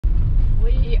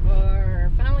We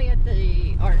are finally at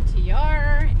the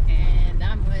RTR, and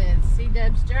I'm with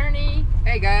C-Dub's Journey.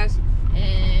 Hey guys.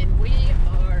 And we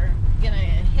are gonna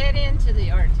head into the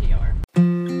RTR.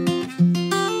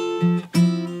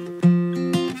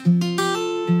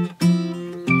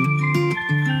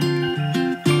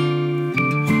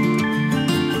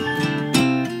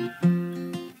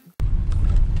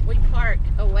 We park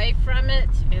away from it,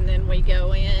 and then we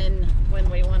go in when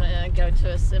we want to go to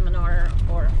a seminar,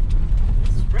 or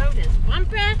this road is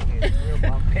bumpy. It's real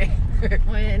bumpy.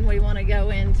 When we want to go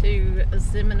into a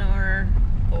seminar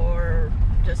or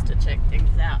just to check things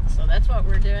out. So that's what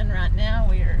we're doing right now.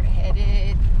 We are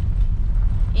headed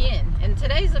in, and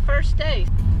today's the first day.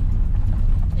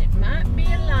 It might be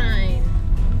a line.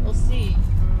 We'll see.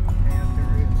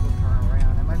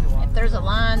 If there's a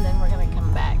line, then we're going to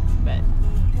come back, but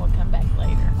we'll come back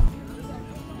later.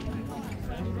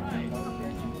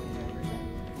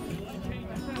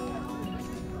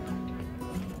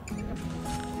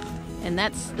 And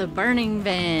that's the Burning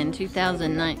Van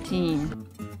 2019.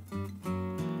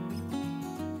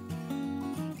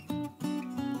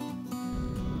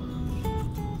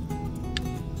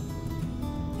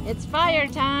 It's fire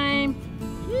time!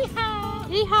 Yeehaw!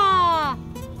 Yeehaw!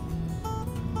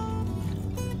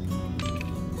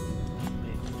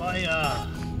 Fire!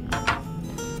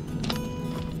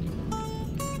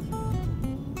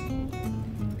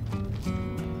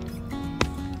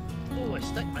 Oh, I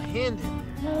stuck my hand in there.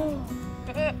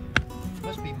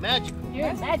 Must be magical.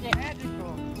 You're magic.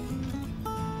 Magical.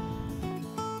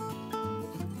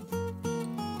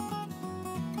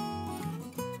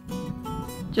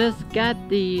 Just got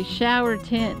the shower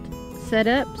tent set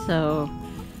up, so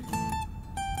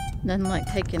nothing like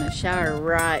taking a shower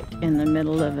right in the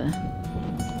middle of a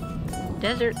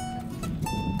desert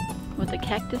with a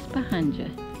cactus behind you.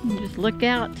 You just look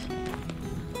out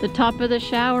the top of the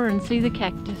shower and see the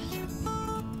cactus.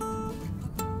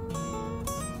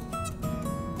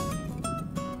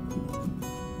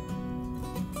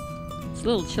 It's a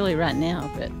little chilly right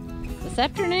now, but this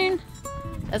afternoon,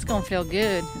 that's gonna feel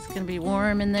good. It's gonna be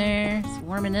warm in there. It's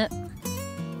warming up.